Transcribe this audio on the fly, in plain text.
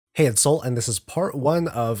Hey, it's Soul, and this is part 1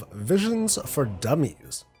 of Visions for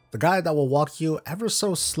Dummies, the guide that will walk you ever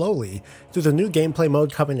so slowly through the new gameplay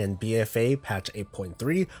mode coming in BFA patch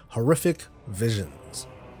 8.3, Horrific Visions.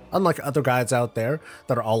 Unlike other guides out there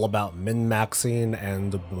that are all about min-maxing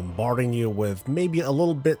and bombarding you with maybe a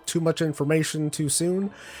little bit too much information too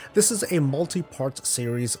soon, this is a multi-part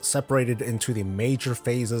series separated into the major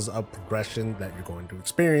phases of progression that you're going to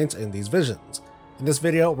experience in these visions. In this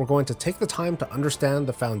video, we're going to take the time to understand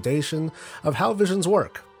the foundation of how visions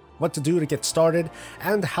work, what to do to get started,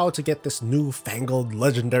 and how to get this new-fangled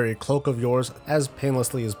legendary cloak of yours as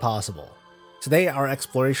painlessly as possible. Today, our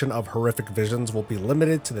exploration of horrific visions will be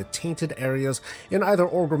limited to the tainted areas in either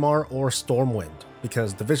Orgrimmar or Stormwind,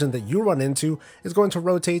 because the vision that you run into is going to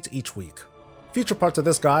rotate each week. Future parts of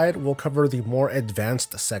this guide will cover the more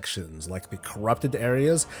advanced sections, like the corrupted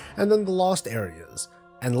areas and then the lost areas.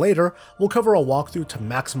 And later, we'll cover a walkthrough to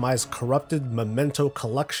maximize corrupted memento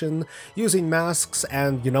collection using masks,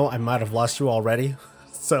 and I might have lost you already.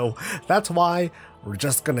 So that's why we're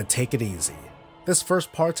just gonna take it easy. This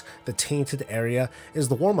first part, the Tainted area, is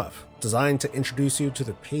the warm-up, designed to introduce you to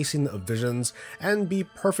the pacing of visions and be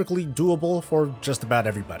perfectly doable for just about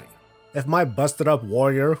everybody. If my busted up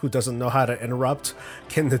warrior who doesn't know how to interrupt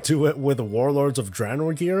can do it with the Warlords of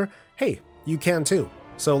Draenor gear, hey, you can too.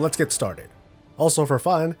 So let's get started. Also for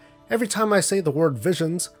fun, every time I say the word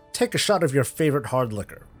visions, take a shot of your favorite hard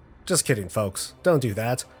liquor. Just kidding folks, don't do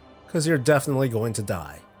that, because you're definitely going to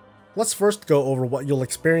die. Let's first go over what you'll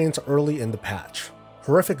experience early in the patch.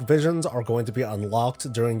 Horrific visions are going to be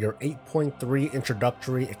unlocked during your 8.3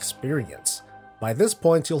 introductory experience. By this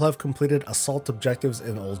point, you'll have completed assault objectives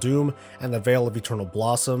in Uldum and the Vale of Eternal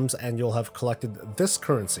Blossoms, and you'll have collected this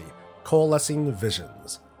currency, Coalescing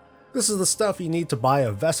Visions. This is the stuff you need to buy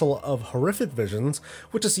a vessel of horrific visions,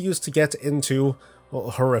 which is used to get into,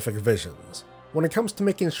 well, horrific visions. When it comes to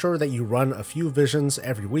making sure that you run a few visions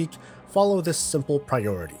every week, follow this simple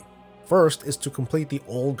priority. First is to complete the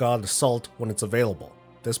Old God Assault when it's available.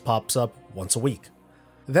 This pops up once a week.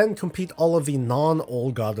 Then complete all of the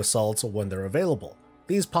non-Old God Assaults when they're available.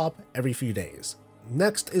 These pop every few days.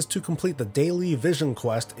 Next is to complete the daily vision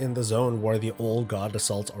quest in the zone where the Old God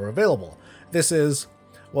Assaults are available. This is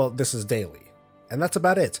daily. And that's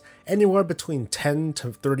about it. Anywhere between 10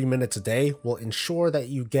 to 30 minutes a day will ensure that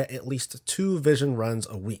you get at least 2 vision runs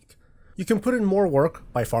a week. You can put in more work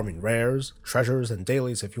by farming rares, treasures, and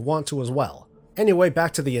dailies if you want to as well. Anyway,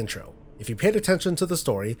 back to the intro. If you paid attention to the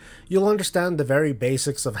story, you'll understand the very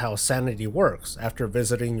basics of how sanity works after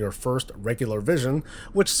visiting your first regular vision,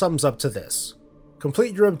 which sums up to this.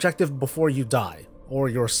 Complete your objective before you die, or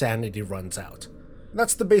your sanity runs out.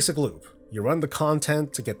 That's the basic loop. You run the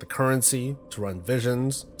content to get the currency, to run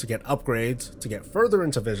visions, to get upgrades, to get further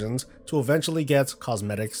into visions, to eventually get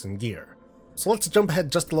cosmetics and gear. So let's jump ahead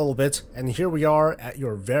just a little bit, and here we are at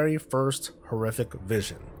your very first horrific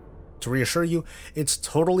vision. To reassure you, it's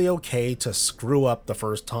totally okay to screw up the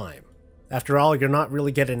first time. After all, you're not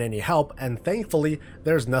really getting any help, and thankfully,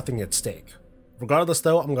 there's nothing at stake. Regardless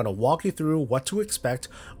though, I'm going to walk you through what to expect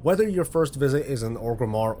whether your first visit is in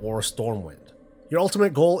Orgrimmar or Stormwind. Your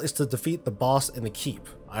ultimate goal is to defeat the boss in the keep,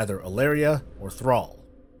 either Ilaria or Thrall,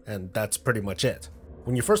 and that's pretty much it.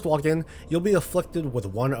 When you first walk in, you'll be afflicted with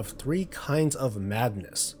one of 3 kinds of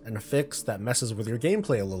madness, an affix that messes with your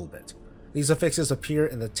gameplay a little bit. These affixes appear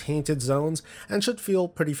in the Tainted zones and should feel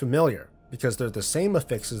pretty familiar, because they're the same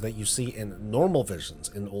affixes that you see in normal visions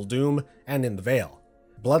in Uldum and in the Vale.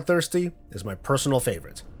 Bloodthirsty is my personal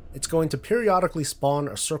favorite. It's going to periodically spawn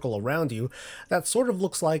a circle around you that sort of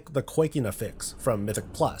looks like the Quaking affix from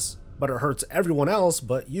Mythic Plus, but it hurts everyone else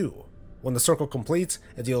but you. When the circle completes,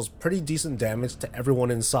 it deals pretty decent damage to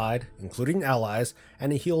everyone inside, including allies,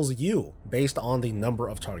 and it heals you based on the number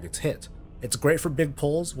of targets hit. It's great for big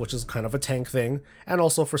pulls, which is kind of a tank thing, and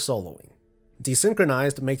also for soloing.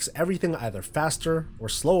 Desynchronized makes everything either faster or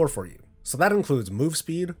slower for you, so that includes move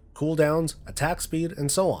speed, cooldowns, attack speed,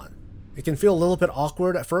 and so on. It can feel a little bit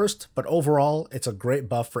awkward at first, but overall, it's a great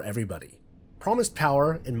buff for everybody. Promised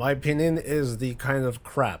Power, in my opinion, is the kind of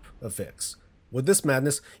crap affix. With this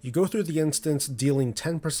madness, you go through the instance dealing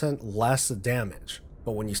 10% less damage,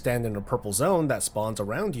 but when you stand in a purple zone that spawns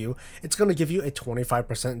around you, it's going to give you a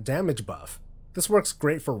 25% damage buff. This works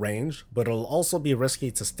great for range, but it'll also be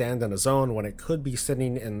risky to stand in a zone when it could be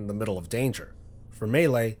sitting in the middle of danger. For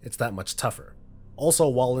melee, it's that much tougher. Also,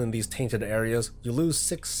 while in these tainted areas, you lose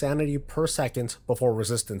 6 sanity per second before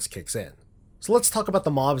resistance kicks in. So let's talk about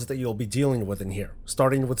the mobs that you'll be dealing with in here,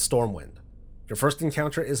 starting with Stormwind. Your first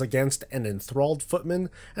encounter is against an enthralled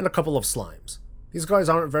footman and a couple of slimes. These guys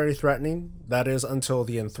aren't very threatening, that is until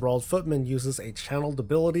the enthralled footman uses a channeled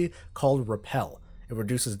ability called Repel, it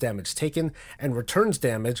reduces damage taken, and returns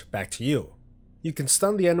damage back to you. You can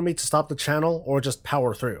stun the enemy to stop the channel or just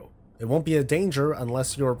power through. It won't be a danger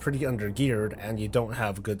unless you're pretty undergeared and you don't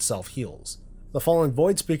have good self-heals. The Fallen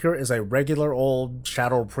Void Speaker is a regular old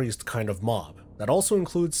Shadow Priest kind of mob that also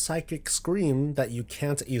includes Psychic Scream that you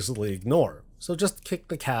can't easily ignore, so just kick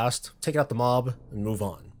the cast, take out the mob, and move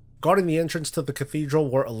on. Guarding the entrance to the cathedral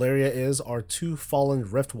where Alleria is are two Fallen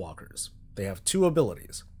Riftwalkers. They have two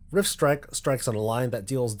abilities. Rift Strike strikes on a line that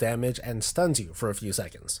deals damage and stuns you for a few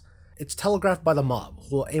seconds. It's telegraphed by the mob,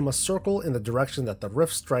 who will aim a circle in the direction that the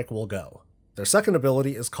Rift Strike will go. Their second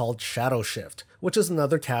ability is called Shadow Shift, which is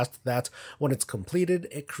another cast that, when it's completed,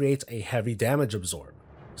 it creates a heavy damage absorb.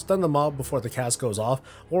 Stun the mob before the cast goes off,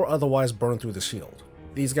 or otherwise burn through the shield.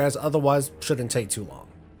 These guys otherwise shouldn't take too long.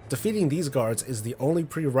 Defeating these guards is the only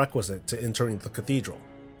prerequisite to entering the cathedral.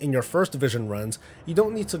 In your first vision runs, you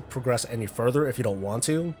don't need to progress any further if you don't want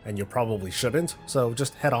to, and you probably shouldn't, so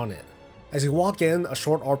just head on in. As you walk in, a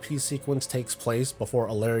short RP sequence takes place before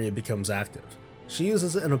Alleria becomes active. She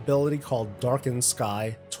uses an ability called Darkened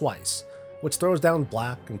Sky twice, which throws down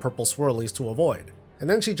black and purple swirlies to avoid, and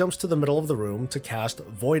then she jumps to the middle of the room to cast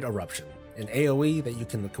Void Eruption, an AoE that you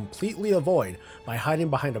can completely avoid by hiding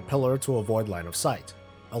behind a pillar to avoid line of sight.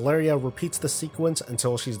 Alleria repeats the sequence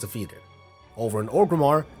until she's defeated. Over in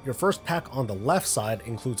Orgrimmar, your first pack on the left side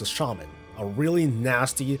includes a shaman, a really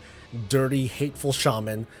nasty, dirty, hateful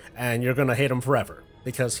shaman, and you're gonna hate him forever,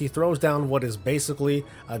 because he throws down what is basically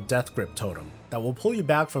a death grip totem that will pull you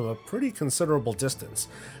back from a pretty considerable distance,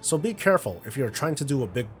 so be careful if you're trying to do a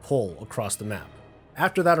big pull across the map.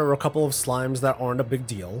 After that are a couple of slimes that aren't a big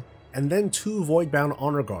deal, and then two Voidbound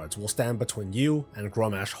Honor Guards will stand between you and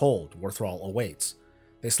Grommash Hold, where Thrall awaits.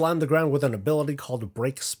 They slime the ground with an ability called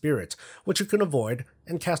Break Spirit, which you can avoid,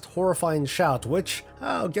 and cast Horrifying Shout, which,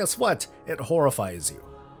 oh, guess what? It horrifies you.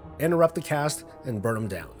 Interrupt the cast and burn them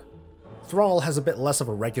down. Thrall has a bit less of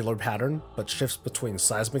a regular pattern, but shifts between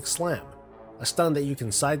Seismic Slam, a stun that you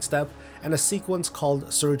can sidestep, and a sequence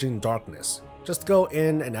called Surging Darkness. Just go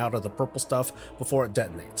in and out of the purple stuff before it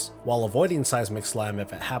detonates, while avoiding Seismic Slam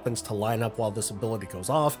if it happens to line up while this ability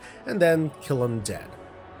goes off, and then kill him dead.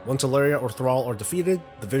 Once Alleria or Thrall are defeated,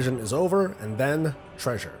 the vision is over, and then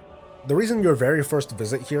treasure. The reason your very first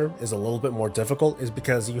visit here is a little bit more difficult is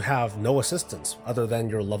because you have no assistance other than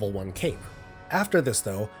your level 1 cape. After this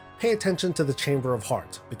though, pay attention to the Chamber of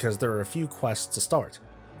Heart, because there are a few quests to start.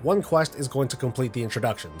 One quest is going to complete the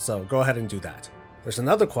introduction, so go ahead and do that. There's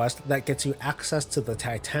another quest that gets you access to the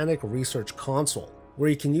Titanic Research Console, where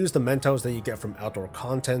you can use the Mentos that you get from outdoor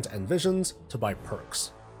content and visions to buy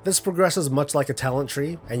perks. This progresses much like a talent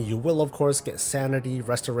tree, and you will of course get Sanity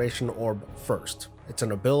Restoration Orb first. It's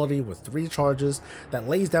an ability with 3 charges that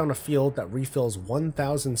lays down a field that refills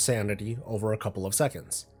 1000 sanity over a couple of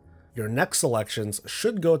seconds. Your next selections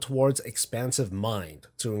should go towards Expansive Mind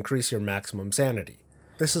to increase your maximum sanity.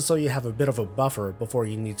 This is so you have a bit of a buffer before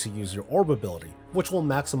you need to use your orb ability, which will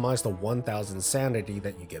maximize the 1000 sanity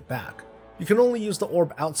that you get back. You can only use the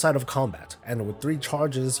orb outside of combat, and with 3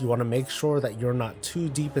 charges you want to make sure that you're not too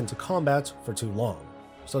deep into combat for too long.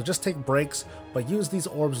 So just take breaks, but use these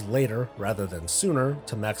orbs later rather than sooner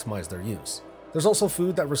to maximize their use. There's also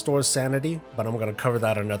food that restores sanity, but I'm going to cover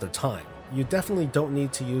that another time. You definitely don't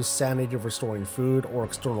need to use sanity restoring food or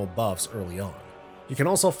external buffs early on. You can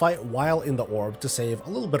also fight while in the orb to save a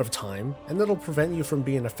little bit of time, and it'll prevent you from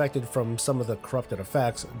being affected from some of the corrupted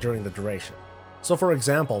effects during the duration. So for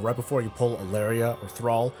example, right before you pull Alleria or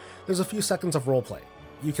Thrall, there's a few seconds of roleplay.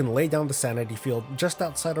 You can lay down the sanity field just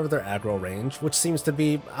outside of their aggro range, which seems to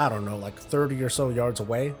be, I don't know, like 30 or so yards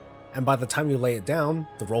away, and by the time you lay it down,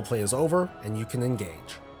 the roleplay is over and you can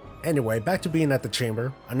engage. Anyway, back to being at the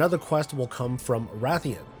chamber, another quest will come from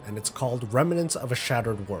Rathian, and it's called Remnants of a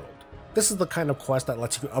Shattered World. This is the kind of quest that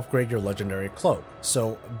lets you upgrade your legendary cloak,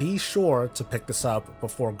 so be sure to pick this up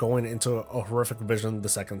before going into a horrific vision the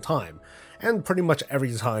second time, and pretty much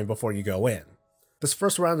every time before you go in. This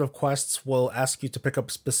first round of quests will ask you to pick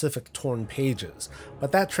up specific torn pages,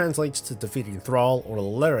 but that translates to defeating Thrall or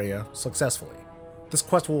Alleria successfully. This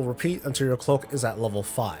quest will repeat until your cloak is at level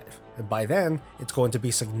 5, and by then, it's going to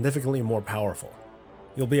be significantly more powerful.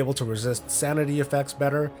 You'll be able to resist sanity effects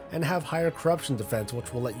better, and have higher corruption defense,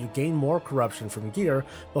 which will let you gain more corruption from gear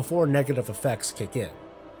before negative effects kick in.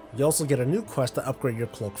 You also get a new quest to upgrade your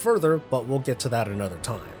cloak further, but we'll get to that another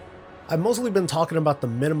time. I've mostly been talking about the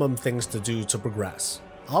minimum things to do to progress.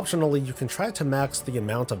 Optionally, you can try to max the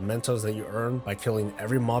amount of Mentos that you earn by killing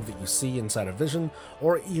every mob that you see inside a vision,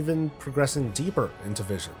 or even progressing deeper into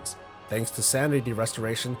visions. Thanks to Sanity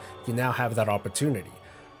Restoration, you now have that opportunity.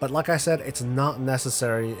 But like I said, it's not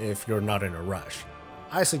necessary if you're not in a rush.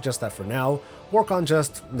 I suggest that for now, work on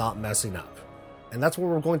just not messing up. And that's where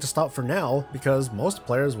we're going to stop for now, because most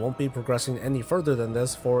players won't be progressing any further than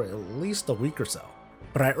this for at least a week or so.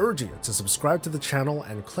 But I urge you to subscribe to the channel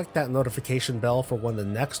and click that notification bell for when the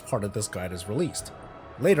next part of this guide is released.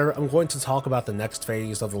 Later, I'm going to talk about the next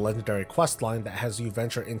phase of the legendary questline that has you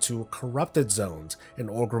venture into corrupted zones in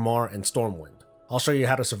Orgrimmar and Stormwind. I'll show you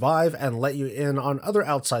how to survive and let you in on other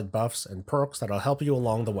outside buffs and perks that'll help you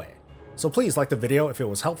along the way. So please like the video if it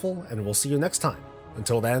was helpful, and we'll see you next time.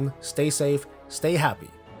 Until then, stay safe, stay happy,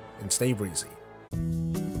 and stay breezy.